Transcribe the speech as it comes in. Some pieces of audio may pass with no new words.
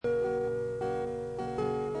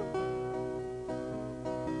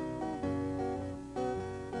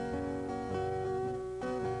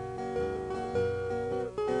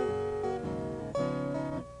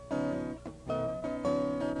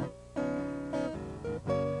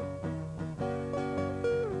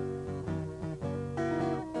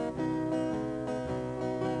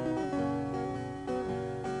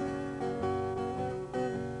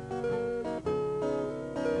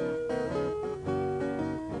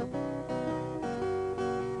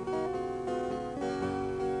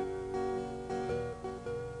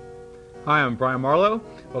Hi, I'm Brian Marlowe.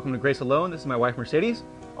 Welcome to Grace Alone. This is my wife Mercedes.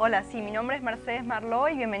 Hola, sí, mi nombre es Mercedes Marlowe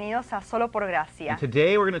y bienvenidos a Solo por Gracia. And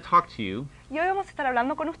today we're going to talk to you Y hoy vamos a estar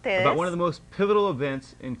hablando con ustedes about one of the most pivotal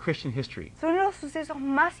events in Christian history. sobre uno de los sucesos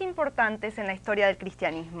más importantes en la historia del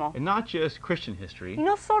cristianismo. And not just Christian Y history,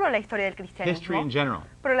 no solo la historia del history cristianismo, in general.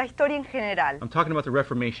 pero la historia en general. I'm talking about the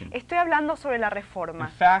Reformation. Estoy hablando sobre la In Reforma.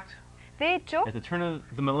 fact, De hecho, at the turn of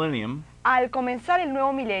the millennium, al comenzar el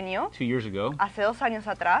nuevo milenio, 2 years ago, hace 2 años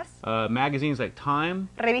atrás, magazines like Time,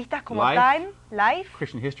 revistas como Life. Time, Life,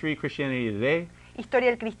 Christian History, Christianity Today,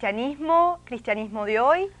 Historia del Cristianismo, Cristianismo de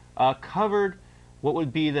hoy, covered what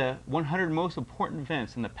would be the 100 most important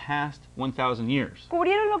events in the past 1,000 years.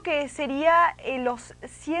 cubrieron lo que sería los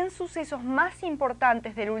 100 sucesos más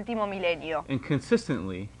importantes del último milenio. And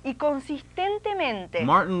consistently, Y consistentemente,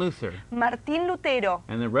 Martin Luther Martín Lutero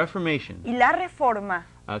and the Reformation y la Reforma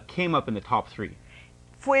came up in the top 3.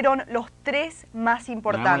 fueron los 3 más And I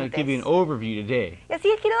want to importantes. give you an overview today Y así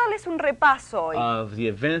que quiero darles un repaso hoy of the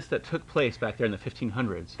events that took place back there in the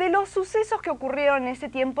 1500s de los sucesos que ocurrieron en ese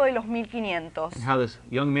tiempo de los 1500. and how this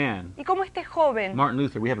young man, Y cómo este joven, Martin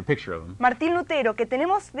Luther, we have a picture of him, Martín Lutero, que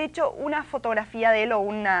tenemos de hecho una fotografía de él o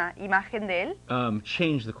una imagen de él,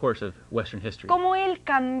 changed the course of Western history. cómo él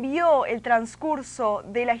cambió el transcurso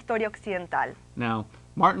de la historia occidental. Now,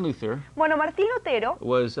 Martin Luther Bueno, Martín Lutero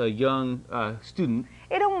was a young student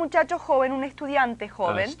era un muchacho joven, un estudiante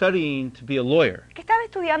joven, studying to be a lawyer. que estaba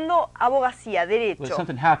estudiando abogacía, But derecho.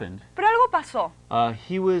 something happened. Pero algo pasó.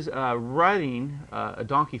 He was riding a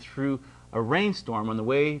donkey through a rainstorm on the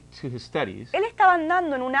way to his studies, Él estaba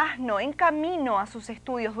andando en un asno en camino a sus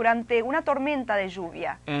estudios durante una tormenta de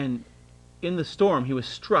lluvia. and in the storm he was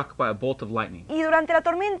struck by a bolt of lightning. Y durante la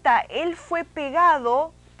tormenta él fue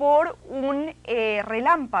pegado por un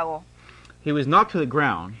relámpago. He was knocked to the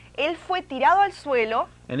ground, Él fue tirado al suelo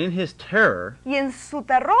and in his terror, y en su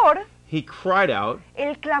terror he cried out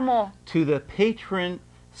él clamó to the patron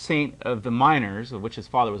saint of the miners, of which his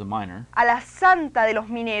father was a miner. a la santa de los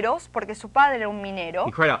mineros, porque su padre era un minero,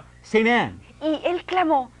 He cried out, "Saint Anne, y él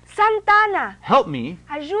clamó, Santa Ana, help me,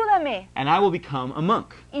 ayúdame, and I will become a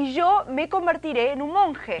monk." y yo me convertiré en un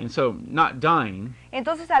monje. And so, not dying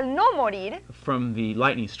Entonces, al no morir from the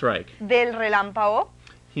lightning strike, del relámpago,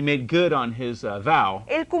 he made good on his vow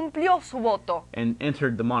él cumplió su voto and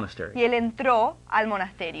entered the monastery. y él entró al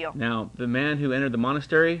monasterio. Now, the man who entered the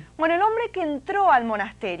monastery Bueno, el hombre que entró al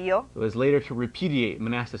monasterio was later to repudiate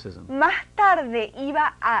monasticism. más tarde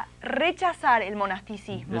iba a rechazar el This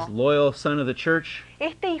monasticismo. loyal son of the church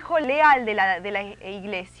Este hijo leal de la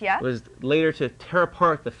iglesia was later to tear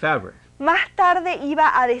apart the fabric más tarde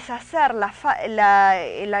iba a deshacer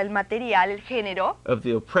el material, el género, of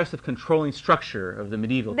the oppressive controlling structure of the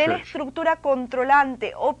medieval de la church. estructura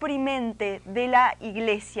controlante, oprimente de la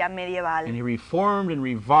iglesia And medieval. he reformed and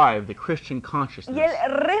revived the Christian Y él consciousness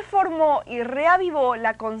reformó y reavivó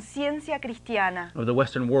la conciencia cristiana of the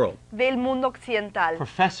Western world. del mundo occidental.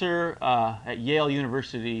 Professor at Yale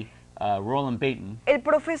University, Roland Baton, El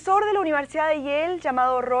profesor de la Universidad de Yale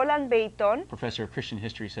llamado Roland Baton, professor of Christian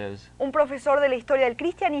history, says, un profesor de la historia del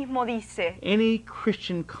cristianismo, dice: any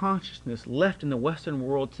Christian consciousness left in the Western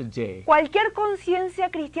world today cualquier conciencia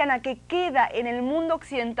cristiana que queda en el mundo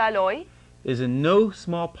occidental hoy is in no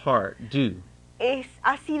small part due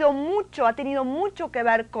ha tenido mucho que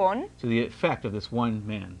ver con, to the effect of this one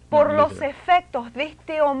man. por Martin los Luther. efectos de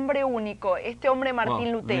este hombre único, este hombre Well, Martín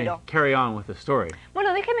let me Lutero. carry on with the story.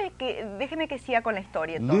 Bueno, déjeme que siga con la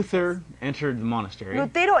historia entonces. Luther entered the monastery,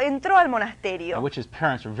 Lutero entró al at monasterio which his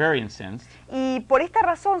parents were very incensed y por esta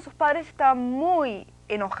razón sus padres estaban muy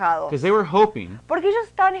enojados because they were hoping porque ellos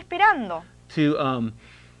estaban esperando to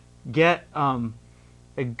get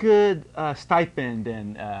a good stipend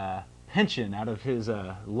and pension out of his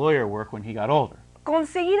lawyer work when he got older.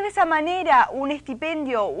 conseguir de esa manera un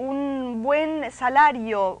estipendio, un buen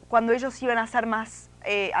salario cuando ellos iban a ser más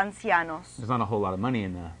ancianos. There's not a whole lot of money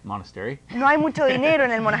in the monastery, No hay mucho dinero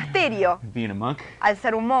en el monasterio being a monk. al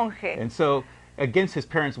ser un monje. And so, against his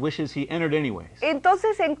parents' wishes, he entered anyways.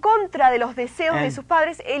 Entonces, en contra de los deseos de And- sus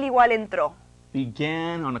padres, él igual entró.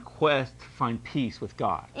 Began on a quest to find peace with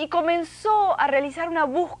God. Y comenzó a realizar una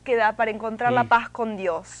búsqueda para encontrar la Sí. paz con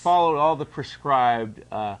Dios. Followed all the prescribed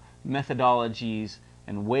methodologies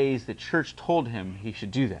and ways the church told him he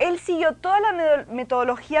should do that. Él siguió toda la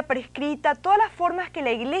metodología prescrita, todas las formas que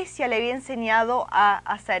la iglesia le había enseñado a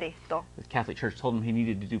hacer esto. The Catholic Church told him he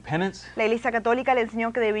needed to do penance. La iglesia católica le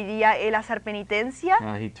enseñó que debería él hacer penitencia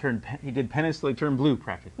He did penance till he turned blue,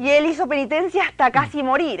 practically. y él hizo penitencia hasta casi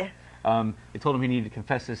morir. They told him he needed to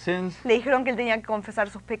confess his sins, Le dijeron que él tenía que confesar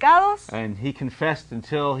sus pecados. and he confessed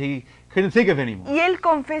until he couldn't think of any more. Y él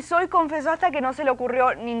confesó y confesó hasta que no se le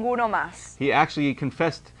ocurrió ninguno más. He actually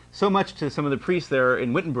confessed so much to some of the priests there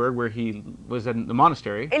in Wittenberg, where he was in the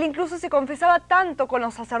monastery, Él incluso se confesaba tanto con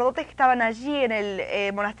los sacerdotes que estaban allí en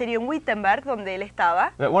el monasterio en Wittenberg, donde él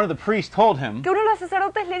estaba, that one of the priests told him, que uno de los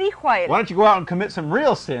sacerdotes le dijo a él, why don't you go out and commit some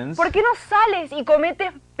real sins, ¿por qué no sales y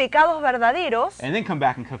cometes pecados verdaderos and then come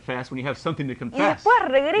back and confess when you have something to y confess? después You're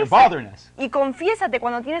regresa bothering us. y confiésate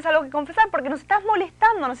cuando tienes algo que confesar porque nos estás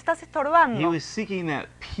molestando, nos estás He estorbando? was seeking that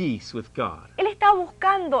peace with God, Él estaba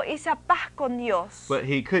buscando esa paz con Dios, but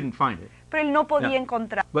he couldn't find it. pero él no podía No.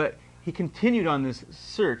 encontrar. But he continued on this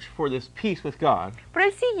search for this peace with God, Pero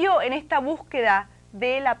él siguió en esta búsqueda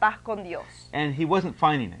de la paz con Dios and he wasn't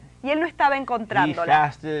finding it. y él no estaba He encontrándola.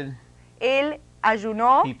 fasted, Él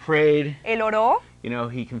ayunó, he prayed, él oró,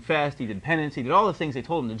 he confessed, he did penance, he did all the things they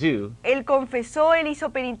told him to do, él confesó, él hizo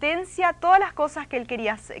penitencia, todas las cosas que él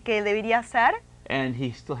que él debería hacer, and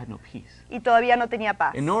he still had no peace. y todavía no tenía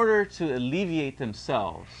paz. In order to alleviate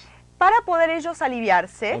themselves Para poder ellos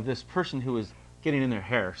aliviarse of this person who was getting in their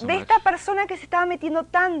hair so de much, esta persona que se estaba metiendo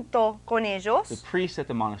tanto con the ellos, priest at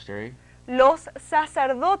the monastery los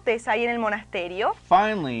sacerdotes ahí en el monasterio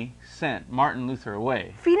finally sent Martin Luther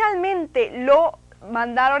away finalmente lo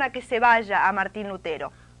mandaron a que se vaya a Martín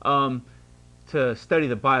Lutero to study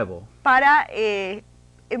the Bible para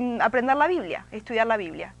aprender la Biblia, estudiar la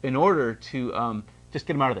Biblia, in order to just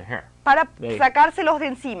get him out of their hair. para They- sacárselos de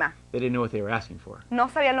encima. They didn't know what they were asking for. No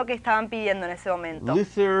sabían lo que estaban pidiendo en ese momento.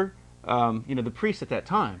 Luther, the priest at that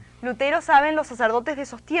time, Lutero, saben, los sacerdotes de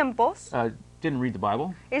esos tiempos, didn't read the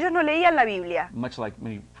Bible, ellos no leían la Biblia, much like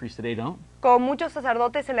many priests today don't. como muchos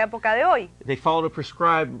sacerdotes en la época de hoy. They followed a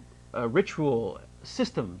prescribed ritual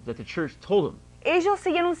system that the church told them. Ellos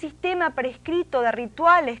seguían un sistema prescrito de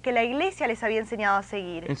rituales que la iglesia les había enseñado a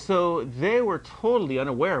seguir. And so they were totally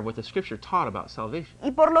unaware of what the scripture taught about salvation. Y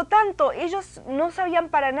por lo tanto, ellos no sabían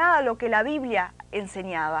para nada lo que la Biblia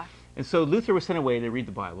enseñaba. And so Luther was sent away to read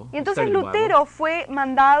the Bible, Y to entonces study the Bible. Lutero fue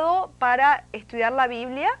mandado para estudiar la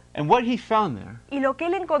Biblia And what he found there y lo que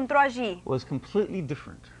él encontró allí was completely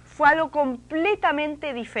different fue algo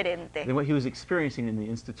completamente diferente than what he was experiencing in the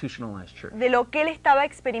institutionalized church. de lo que él estaba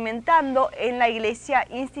experimentando en la iglesia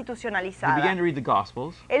He began institucionalizada. to read the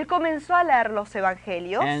Gospels Él comenzó a leer los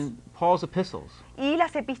evangelios and Paul's epistles, y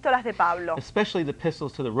las epístolas de Pablo, especially the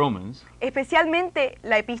epistles to the Romans especialmente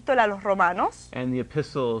la epístola a los romanos and the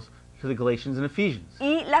epistles to the Galatians and Ephesians.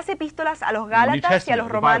 y las epístolas a los New Gálatas y a Testament, los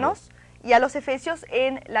the romanos y a los efesios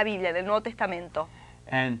en la Biblia, en el Nuevo Testamento.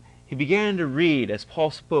 And he began to read as Paul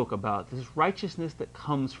spoke about this righteousness that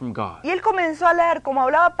comes from God Y él comenzó a leer, como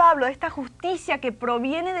hablaba Pablo, de esta justicia que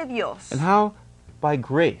proviene de Dios and how by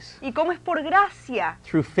grace, y cómo es por gracia,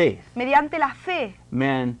 through faith, mediante la fe,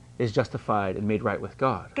 man is justified and made right with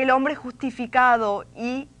God. que el hombre es justificado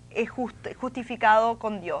y es justificado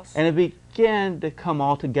con Dios. And it began to come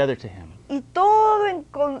all together to him. Y todo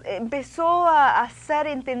empezó a ser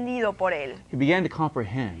entendido por él. He began to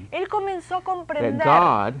comprehend Él comenzó a that comprender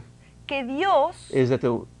God que Dios is at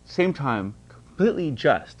the same time completely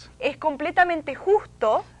just, es completamente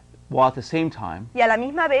justo while at the same time y a la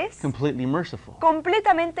misma vez completely merciful.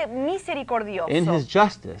 completamente misericordioso. In his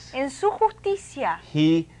justice, En su justicia,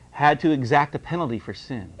 he had to exact a penalty for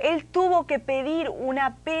sin. él tuvo que pedir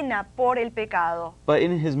una pena por el pecado. But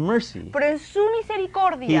in his mercy, Pero en su he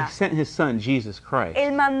misericordia, sent his son, Jesus Christ,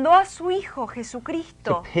 él mandó a su Hijo to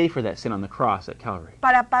Jesucristo pay for that sin on the cross at Calvary.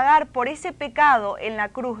 para pagar por ese pecado en la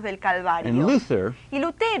cruz del And Calvario. Luther Y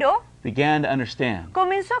Lutero began to understand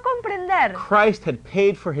comenzó a comprender Christ had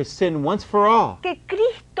paid for his sin once for all que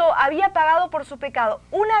Cristo había pagado por su pecado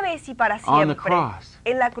una vez y para on the siempre cross.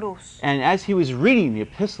 en la cruz. And as he was reading the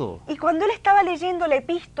epistle Y cuando él estaba leyendo la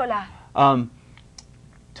epístola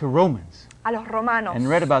to Romans a los romanos and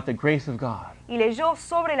read about the grace of God y leyó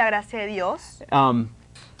sobre la gracia de Dios, and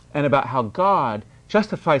about how God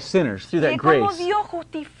justifies sinners through y that de cómo grace Dios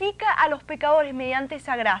justifica a los pecadores mediante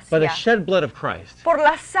esa by the gracia, shed blood of Christ, por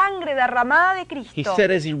la sangre derramada de he Cristo. said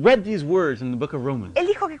as he read these words in the book of Romans, Él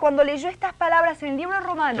dijo que cuando leyó estas palabras en el libro de in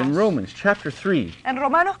Romanos, Romans chapter 3, en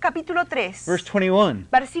Romanos capítulo 3, verse 21,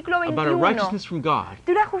 versículo about a 21, righteousness from God,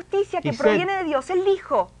 de una justicia que He said- proviene de Dios, él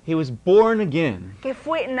dijo he was born again que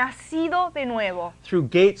fue nacido de nuevo through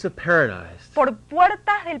gates of paradise. por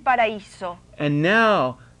puertas del paraíso. And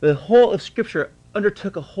now the whole of Scripture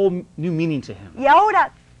undertook a whole new meaning to him. Y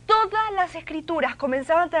ahora todas las escrituras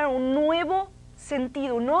comenzaron a tener un nuevo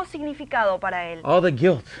sentido, un nuevo significado para él. All the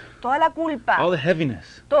guilt, Toda la culpa, all the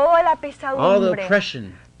heaviness, toda la all the pesadumbre,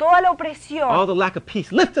 oppression, toda la all opresión, the lack of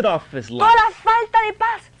peace lifted off of his toda life. la falta de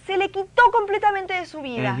paz se le quitó completamente de su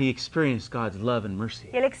vida. And he experienced God's love and mercy.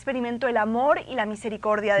 Y él experimentó el amor y la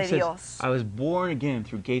misericordia He de says, Dios. I was born again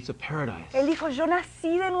through gates of paradise. Él dijo, yo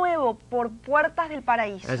nací de nuevo por puertas del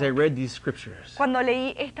paraíso. As I read these scriptures, Cuando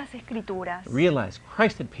leí estas escrituras, I realized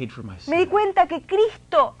Christ had paid for my me di sin. cuenta que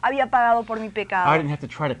Cristo había pagado por mi I pecado. didn't have to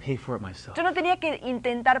try to pay for it myself. Yo no tenía que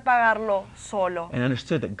intentar pagarlo solo. And I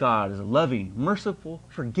understood that God is a loving, merciful,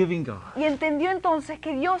 forgiving God Y entendió entonces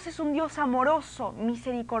que Dios es un Dios amoroso,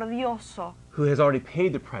 misericordioso, who has already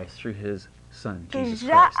paid the price through his Son, que Jesus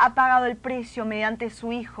ya Christ. ha pagado el precio mediante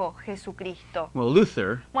su Hijo Jesucristo. Well,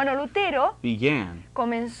 Luther Bueno, Lutero began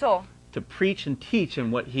comenzó to preach and teach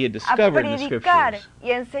him what he had a discovered in the predicar scriptures.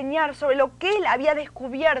 y a enseñar sobre lo que él había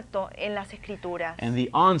descubierto en las escrituras. And the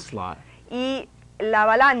onslaught Y la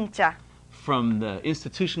avalancha from the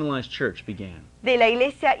institutionalized church began. de la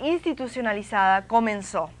iglesia institucionalizada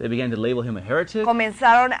comenzó. They began to label him a heretic.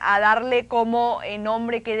 Comenzaron a darle como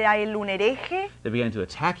nombre que era él un hereje, They began to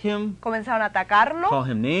attack him, comenzaron a atacarlo, call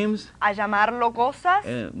him names. a llamarlo cosas.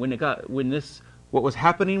 And what was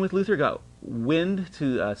happening with Luther got wind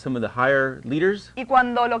to some of the higher leaders, Y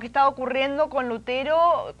cuando lo que estaba ocurriendo con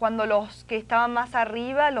Lutero, cuando los que estaban más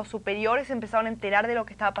arriba, los superiores, empezaron a enterar de lo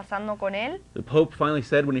que estaba pasando con él, the Pope finally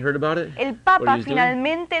said when he heard about it, el what he Papa was doing,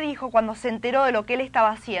 finalmente dijo cuando se enteró de lo que él estaba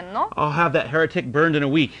haciendo, I'll have that heretic burned in a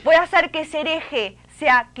week. voy a hacer que ese hereje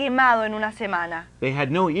sea quemado en una semana. They had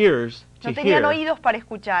no ears to No tenían hear, oídos para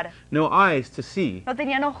escuchar, no eyes to see no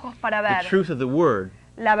tenían ojos para the ver truth of the word.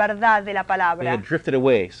 la verdad de la They palabra. had drifted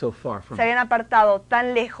away so far from Se it. habían apartado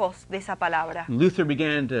tan lejos de esa palabra. Luther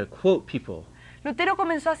began to quote people Lutero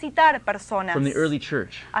comenzó a citar personas, from the early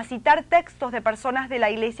church. a citar textos de personas de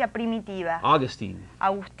la iglesia primitiva. Augustine,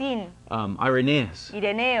 Agustín, Irenaeus,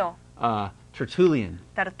 Ireneo, Tertullian.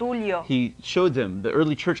 Tertulio. He showed them the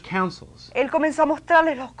early church councils Él comenzó a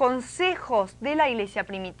mostrarles los consejos de la iglesia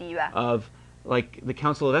primitiva, of, like the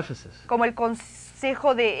Council of Ephesus, como el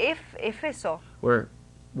consejo de Éfeso, where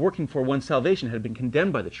working for one's salvation had been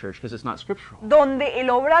condemned by the church because it's not scriptural. donde el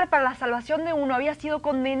obrar para la salvación de uno había sido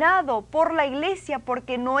condenado por la iglesia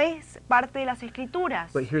porque no es parte de las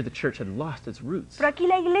escrituras. But here the church had lost its roots. Pero aquí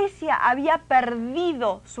la iglesia había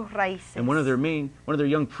perdido sus raíces. And one of their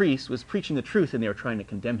young priests was preaching the truth and they were trying to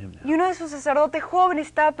condemn him now. Y uno de sus sacerdotes jóvenes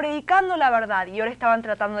estaba predicando la verdad y ahora estaban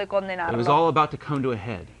tratando de It was condenarlo. all about to come to a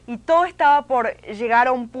head. Y todo estaba por llegar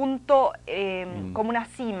a un punto como una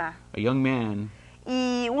cima. A young man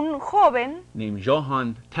Y un joven named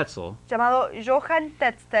Johann Tetzel llamado Johann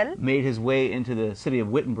Tetzel, made his way into the city of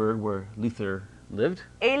Wittenberg where Luther lived.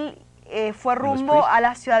 él fue rumbo a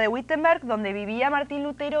la ciudad de Wittenberg, donde vivía Martín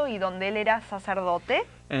Lutero y donde él era sacerdote.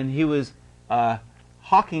 And he was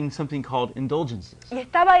hawking something called indulgences. Y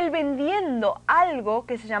estaba él vendiendo algo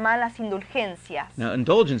que se llamaban las indulgencias. Now,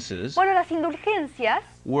 indulgences Bueno, las indulgencias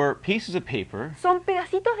were pieces of paper son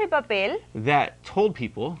pedacitos de papel that told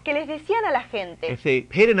people que les decían a la gente, if they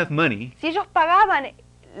paid enough money, si ellos pagaban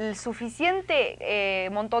el suficiente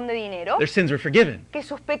montón de dinero, their sins were forgiven. que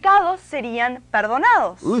sus pecados serían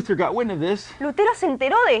perdonados. Luther got wind of this Lutero se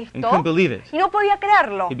enteró de and esto couldn't believe it. y no podía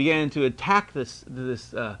creerlo. He began to attack this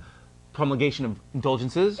promulgation of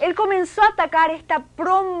indulgences Él comenzó a atacar esta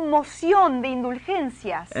promoción de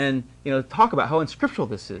indulgencias. and talk about how unscriptural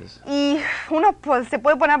this is. Y uno se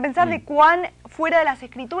puede poner a pensar de cuán fuera de las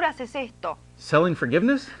escrituras es esto. Selling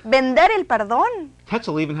forgiveness? ¿Vender el perdón?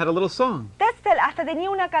 Tetzel even had a little song. Tetzel hasta tenía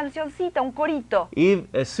una cancioncita, un corito.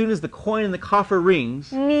 As soon as the coin in the coffer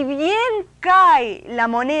rings, Ni bien cae la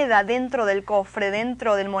moneda dentro del cofre,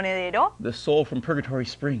 dentro del monedero, the soul from purgatory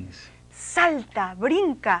springs. salta,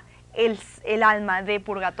 brinca el alma de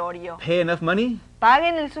purgatorio. Pay enough money,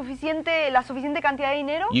 Paguen la suficiente cantidad de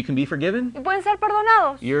dinero you can be forgiven. y pueden ser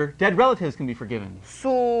perdonados. Your dead relatives can be forgiven.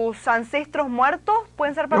 Sus ancestros muertos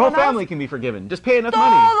pueden ser Your whole perdonados. family can be forgiven. Just pay enough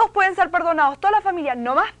money. Todos pueden ser perdonados, toda la familia.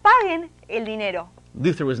 Nomás paguen el dinero.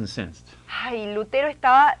 Luther was incensed. Ay, Lutero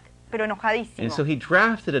estaba pero enojadísimo. And so he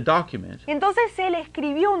drafted a document. Y entonces él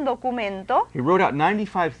escribió un documento. He wrote out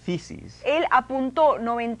 95 theses, Él apuntó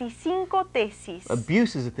 95 tesis,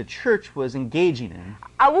 abuses that the church was engaging in.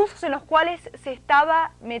 abusos en los cuales se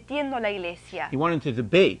estaba metiendo la iglesia. He wanted to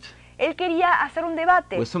debate Él quería hacer un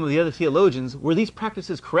debate with some of the other theologians. Were these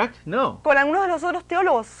practices correct? No. con algunos de los otros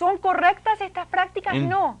teólogos. ¿Son correctas estas prácticas? And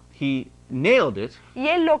No. he nailed it Y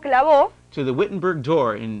él lo clavó to the Wittenberg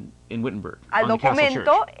door in Wittenberg, al on the Castle Church.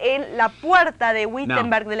 documento en la puerta de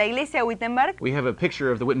Wittenberg, de la iglesia de Wittenberg, We have a picture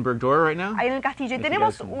of the Wittenberg door right now. ahí en el castillo. Y If you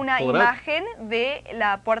tenemos guys can una pull it up. imagen de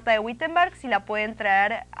la puerta de Wittenberg, si la pueden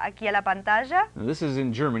traer aquí a la pantalla. Now, this is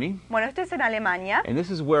in Germany, Bueno, esto es en Alemania, and this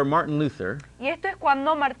is where Martin Luther, y esto es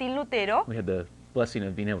cuando Martín Lutero, we had the blessing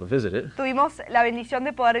of being able to visit it. Tuvimos la bendición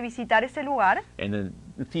de poder visitar ese lugar. And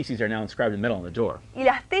the theses are now inscribed in metal on the door. Y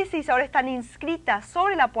las tesis ahora están inscritas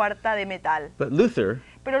sobre la puerta de metal. But Luther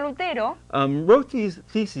Pero Lutero, wrote these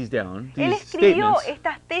theses down, él these escribió statements,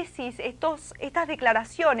 estas tesis, estas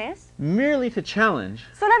declaraciones, merely to challenge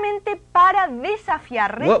solamente para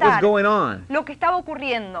desafiar, what was retar going on lo que estaba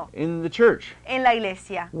ocurriendo in the church. en la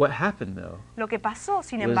iglesia. What happened, though, Lo que pasó,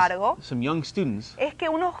 sin was embargo, some young students es que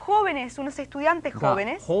unos jóvenes, unos estudiantes got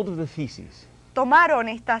jóvenes, hold of the theses. tomaron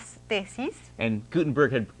estas tesis And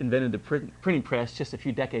Gutenberg had invented the printing press just a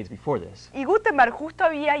few decades before this. y Gutenberg justo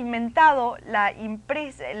había inventado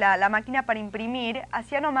la máquina para imprimir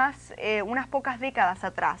hacía nomás unas pocas décadas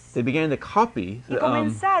atrás. They began to copy Y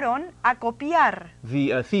comenzaron a copiar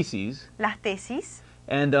the theses las tesis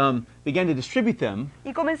and began to distribute them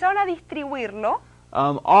y comenzaron a distribuirlo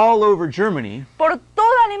all over Germany por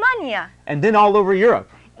toda Alemania and then all over Europe.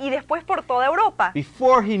 y después por toda Europa.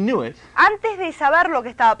 Before he knew it, Antes de saber lo que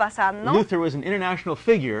estaba pasando, Luther was an international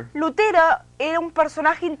figure Lutero era un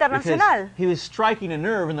personaje because internacional. he was striking a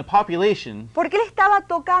nerve in the population. Porque él estaba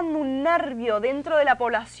tocando un nervio dentro de la The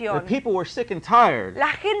población. people were sick and tired La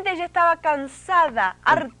gente ya estaba cansada,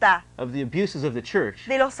 harta of the abuses of the church,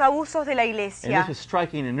 de los abusos de la and iglesia. this was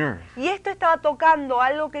striking a nerve. Y esto estaba tocando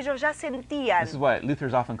algo que ellos ya sentían. This is why Luther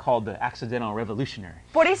is often called the accidental revolutionary.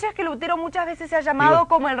 Por eso es que Lutero muchas veces se ha llamado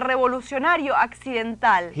como el revolucionario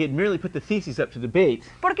accidental. He had merely put the theses up to debate,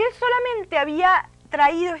 Porque él solamente había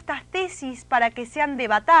traído estas tesis para que sean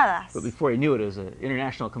debatadas. but before he knew it, it was an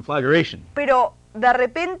international conflagration. Pero de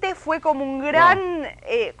repente fue como un gran,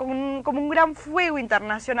 como un gran fuego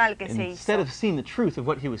internacional que se hizo. Instead of seeing the truth of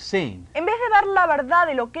what he was saying, En vez de ver la verdad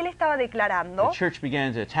de lo que él estaba declarando, the church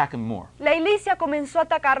began to attack him more. la iglesia comenzó a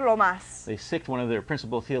atacarlo más. They sicked one of their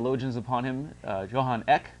principal theologians upon him, Johann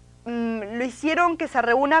Eck, Lo hicieron que se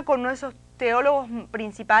reúna con uno de esos teólogos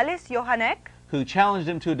principales, Johann Eck, who challenged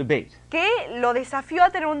him to a debate. que lo desafió a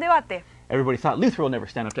tener un debate. Everybody thought Luther will never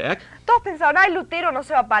stand up to Eck. Todos pensaban, ay, Lutero no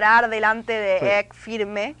se va a parar delante de Pero- Eck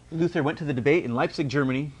firme. Luther went to the debate in Leipzig,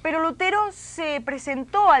 Germany, Pero Lutero se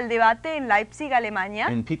presentó al debate en Leipzig, Alemania,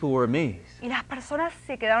 and people were amazed. y las personas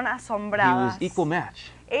se quedaron He was asombradas. equal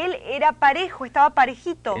match Él era parejo, estaba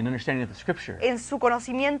parejito in understanding of the scripture. en su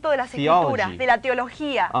conocimiento de las Theology. escrituras, de la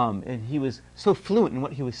teología. And he was so fluent in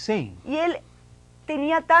what he was saying, Y él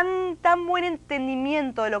tenía tan buen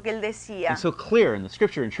entendimiento de lo que él decía. and so clear in the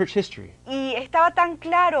scripture and church history. Y estaba tan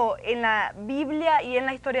claro en la Biblia y en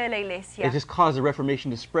la historia de la iglesia, It just caused the Reformation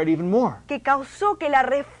to spread even more. que causó que la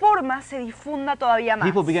reforma se difunda todavía más.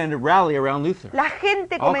 People began to rally around Luther. La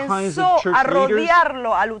gente All kinds comenzó of church a leaders,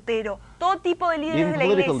 rodearlo a Lutero. Todo tipo de líderes even de la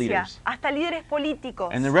political iglesia, leaders. hasta líderes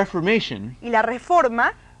políticos. And the Reformation, Y la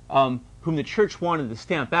reforma, whom the church wanted to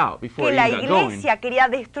stamp out before que it la even got going, iglesia quería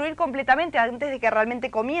destruir completamente antes de que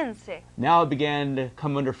realmente comience, now it began to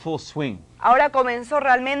come under full swing. ahora comenzó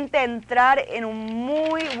realmente a entrar en un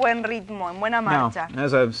muy buen ritmo, en buena Now, marcha.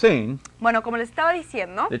 as I'm saying, Bueno, como les estaba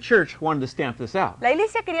diciendo, the church wanted to stamp this out. la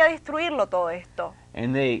iglesia quería destruirlo todo esto.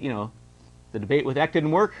 And they, the debate with Eck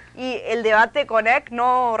didn't work. Y el debate con Eck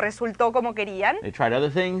no resultó como querían. They tried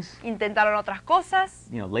other things, Intentaron otras cosas,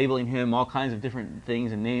 labeling him all kinds of different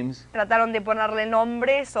things and names. trataron de ponerle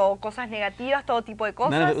nombres o cosas negativas, todo tipo de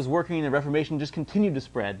None of it was cosas. working. The Reformation just continued to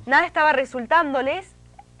spread. Nada estaba resultándoles.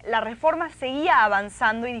 La reforma seguía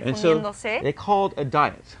avanzando y And so difundiéndose. they called a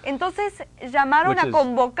diet, Entonces llamaron Which a is-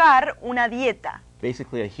 convocar una dieta.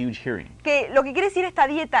 basically a huge hearing, Que lo que quiere decir esta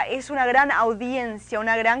dieta es una gran audiencia,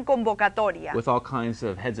 una gran convocatoria. with all kinds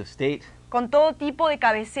of heads of state, Con todo tipo de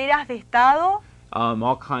cabeceras de Estado,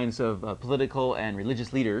 all kinds of political and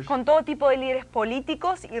religious leaders con todo tipo de líderes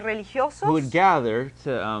políticos y religiosos. who would gather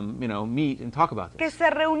to, meet and talk about Que this. se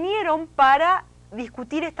reunieron para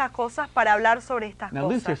discutir estas cosas, para hablar sobre estas Now,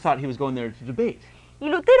 Luther cosas. thought he was going there to debate. Y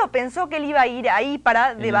Lutero pensó que él iba a ir ahí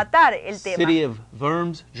para debatir el City tema, of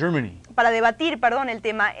Worms, Germany. para debatir, perdón, el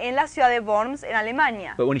tema en la ciudad de Worms, en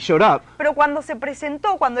Alemania. But when he showed up, Pero cuando se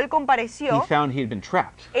presentó, cuando él he compareció, found he had been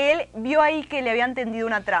trapped. él vio ahí que le habían tendido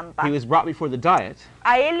una trampa. He was brought before the Diet,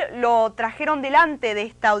 A él lo trajeron delante de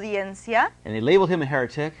esta audiencia and they labeled him a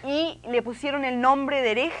heretic, y le pusieron el nombre de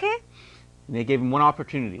hereje and they gave him one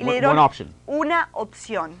opportunity, y le one dieron option. una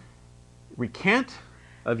opción. Recant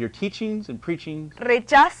of your teachings and preachings,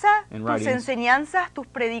 Rechaza And tus writings. enseñanzas, tus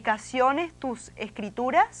predicaciones, tus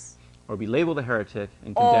escrituras, or be labeled a heretic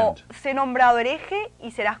and o condemned. sé nombrado hereje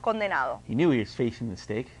y serás condenado. He knew he was facing the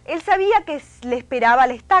stake. Él sabía que le esperaba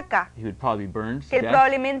la estaca, He would probably be burned que to él death.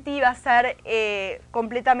 probablemente iba a ser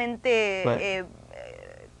completamente But-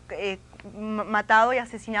 matado y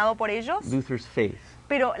asesinado por ellos. Luther's faith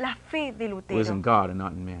Pero la fe de was in Lutero God and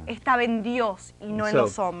not in man. estaba en Dios y no en So,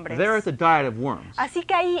 los hombres. there at the Diet of Worms, Así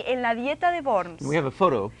que ahí en la dieta de Worms, we have a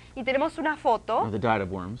photo y tenemos una of foto the Diet of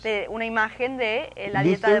Worms. de una imagen de la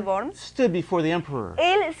dieta de Luther Worms. stood before the emperor,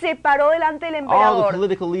 Él se paró delante del all the emperador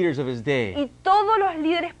political leaders of his day, y todos los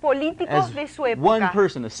líderes políticos as de su one época,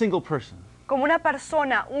 person, a single person. como una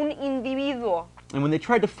persona, un individuo. And when they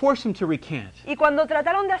tried to force him to recant, Y cuando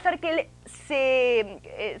trataron de hacer que él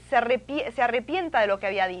se arrepienta de lo que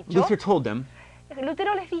había dicho, Luther told them,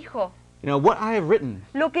 Lutero les dijo, what I have written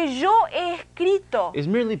lo que yo he escrito is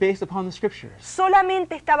merely based upon the scriptures.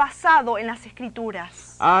 solamente está basado en las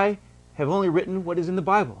escrituras. I have only written what is in the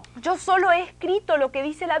Bible. Yo solo he escrito lo que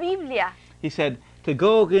dice la Biblia. He said, to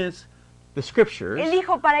go against the scriptures Él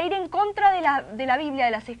dijo, para ir en contra de la Biblia,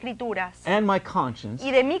 de las escrituras and my conscience y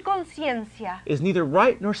de mi conciencia, is neither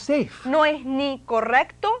right nor safe. no es ni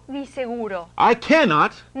correcto ni seguro. I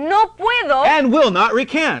cannot No puedo and will not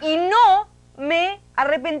recant. y no me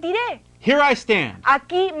arrepentiré. Here I stand.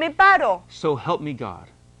 Aquí me paro. So help me God.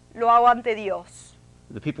 Lo hago ante Dios.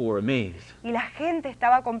 The people were amazed. Y la gente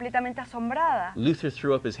estaba completamente asombrada. Luther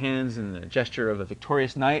threw up his hands in the gesture of a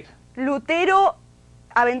victorious knight. Lutero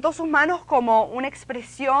aventó sus manos como una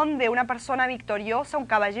expresión de una persona victoriosa, un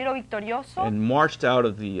caballero victorioso, And marched out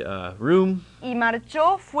of the room y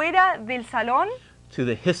marchó fuera del salón to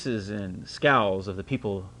the hisses and scowls of the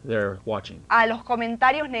people there watching. a los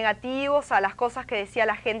comentarios negativos, a las cosas que decía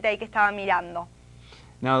la gente ahí que estaba mirando.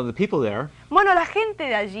 Now the people there Bueno, la gente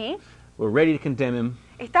de allí were ready to condemn him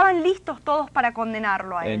estaban listos todos para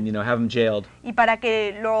condenarlo a and él have him jailed. y para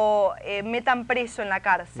que lo metan preso en la But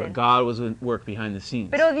cárcel. God was at work behind the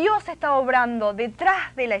scenes. Pero Dios estaba obrando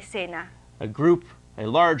detrás de la escena. A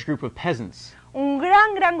large group of peasants Un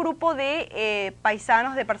gran grupo de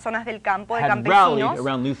paisanos, de personas del campo, de had rallied campesinos,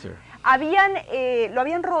 around Luther, lo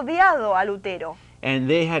habían rodeado a Lutero. and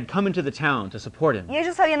they had come into the town to support him. Y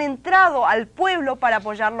ellos habían entrado al pueblo para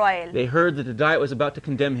apoyarlo a él. They heard that the Diet was about to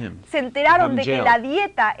condemn him. Se enteraron de que jailed. la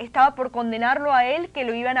dieta estaba por condenarlo a él, que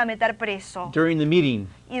lo iban a meter preso. During the meeting,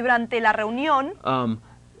 Y durante la reunión,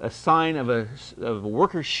 a sign of a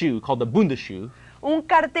worker's shoe called the Bundeschuh un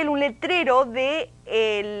cartel, un letrero de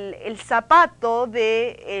el zapato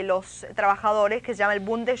de los trabajadores, que se llama el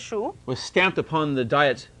Bundeschuh, was stamped upon the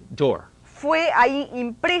Diet's door. fue ahí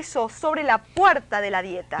impreso sobre la puerta de la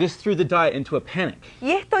dieta. This threw the Diet into a panic.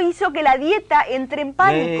 Y esto hizo que la dieta entre en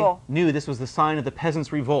They pánico. knew this was the sign of the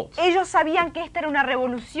peasants' revolt. Ellos sabían que esta era una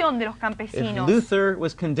revolución de los If campesinos. Luther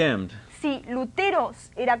was condemned, Si Lutero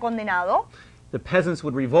era condenado, the peasants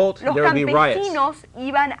would revolt, los and there would be riots. campesinos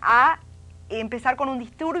iban a empezar con un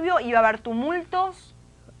disturbio, iba a haber tumultos,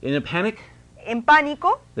 In a panic, en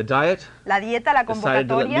pánico. the Diet La dieta, la decided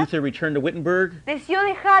to let convocatoria, Luther return to Wittenberg decidió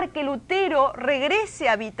dejar que Lutero regrese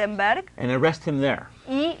a Wittenberg and arrest him there.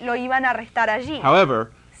 y lo iban a arrestar allí.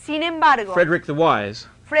 However, Sin embargo, Frederick the Wise,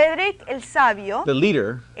 Frederick el Sabio, the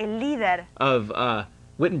leader el líder of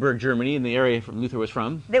Wittenberg, Germany, in the area from Luther was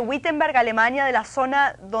from, de Wittenberg, Alemania, de la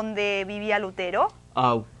zona donde vivía Lutero,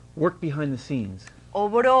 worked behind the scenes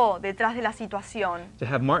obró detrás de la situación to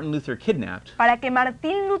have Martin Luther kidnapped para que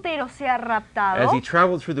Martín Lutero sea raptado, as he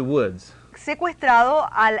traveled through the woods secuestrado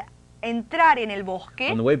al entrar en el bosque,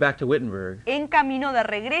 on the way back to Wittenberg, en camino de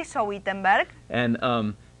regreso a Wittenberg, and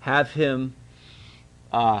have him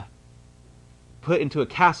put into a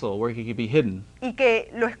castle where he could be hidden y que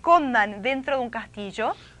lo escondan dentro de un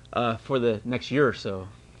castillo for the next year or so,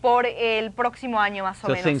 por el próximo año más o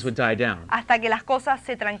so things menos, would die down. hasta que las cosas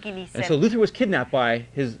se And tranquilicen. so Luther was kidnapped by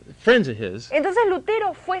his friends of his, Entonces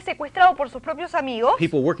Lutero fue secuestrado por sus propios amigos,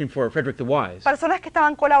 people working for Frederick the Wise, personas que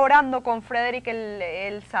estaban colaborando con Frederick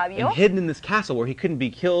el Sabio, and hidden in this castle where he couldn't be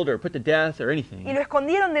killed or put to death or y anything. lo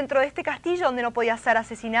escondieron dentro de este castillo donde no podía ser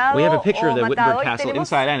asesinado We have a picture o of the matado. Wittenberg castle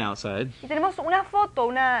inside and outside. Y tenemos una foto,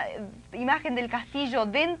 una imagen del castillo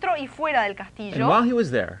dentro y fuera del And castillo. while he was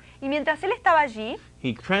there, Y mientras él estaba allí,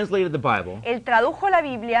 he translated the Bible. él tradujo la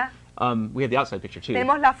Biblia. We have the outside picture too.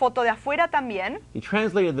 Tenemos la foto de afuera también. He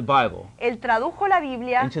translated the Bible Él tradujo la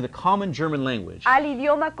Biblia into the common German language. al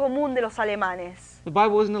idioma común de los alemanes. The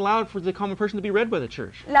Bible wasn't allowed for the common person to be read by the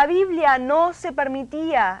church. La Biblia no se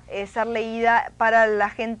permitía ser leída para la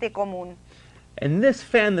gente común. And this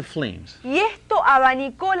fanned the flames Y esto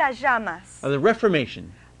abanicó las llamas of the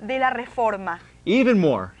Reformation de la Reforma. even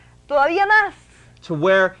more, Todavía más, to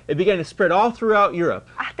where it began to spread all throughout Europe.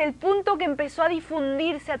 hasta el punto que empezó a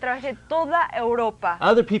difundirse a través de toda Europa.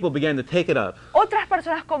 Other people began to take it up. Otras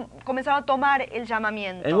personas comenzaron a tomar el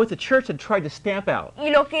llamamiento. And what the church had tried to stamp out,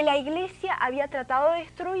 Y lo que la iglesia había tratado de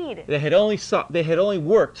destruir, they had only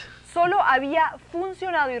worked solo había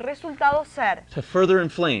funcionado y resultado ser to further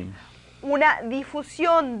inflame una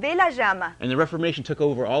difusión de la llama. And the Reformation took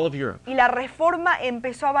over all of Europe, Y la reforma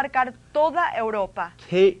empezó a abarcar toda Europa,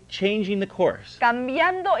 changing the course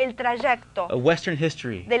cambiando el trayecto of Western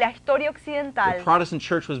history. de la historia The occidental. Protestant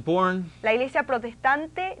church was born, La iglesia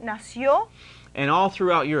protestante nació and all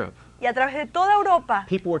throughout Europe, y a través de toda Europa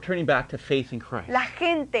people were turning back to faith in Christ la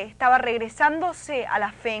gente estaba regresándose a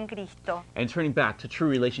la fe en Cristo and turning back to true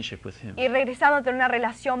relationship with Him. y regresando a tener una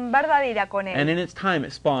relación verdadera con And Él. in its time,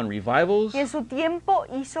 it spawned revivals, Y en su tiempo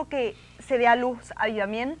hizo que se dé a luz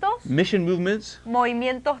avivamientos, mission movements,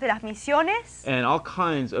 movimientos de las misiones and all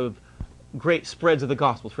kinds of great spreads of the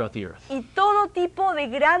gospel throughout the earth. y todo tipo de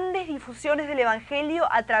grandes difusiones del Evangelio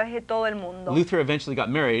a través de todo el mundo. Luther eventually got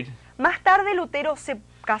married. Más tarde Lutero se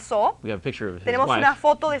casó. We have a picture of his Tenemos una wife,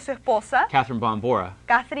 foto de su esposa, Catherine von Bora.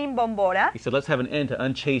 Catherine Bombora. He said, let's have an end to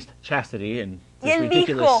unchaste chastity and Y this él dijo,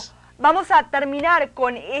 ridiculous... vamos a terminar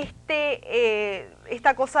con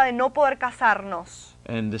esta cosa de no poder casarnos.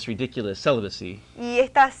 and this ridiculous celibacy. Y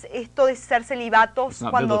esto de ser celibatos It's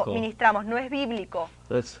not cuando biblical. ministramos no es bíblico.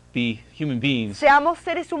 Let's be human beings Seamos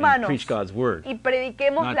seres and humanos preach God's word, y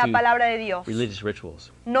prediquemos not la do palabra de Dios. religious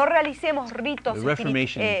rituals. No realicemos ritos The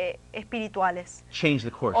Reformation espirituales Change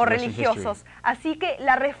the course o of Western religiosos. history. Así que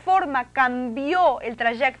la reforma cambió el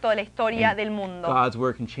trayecto de la historia And del mundo. God's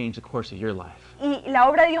word can change the course of your life Y la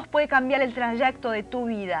obra de Dios puede cambiar el trayecto de tu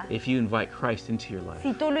vida if you invite Christ into your life,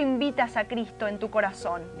 si tú lo invitas a Cristo en tu corazón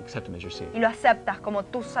accept Him as your y Savior. lo aceptas como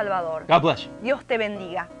tu Salvador. God bless you. Dios te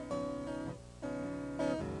bendiga.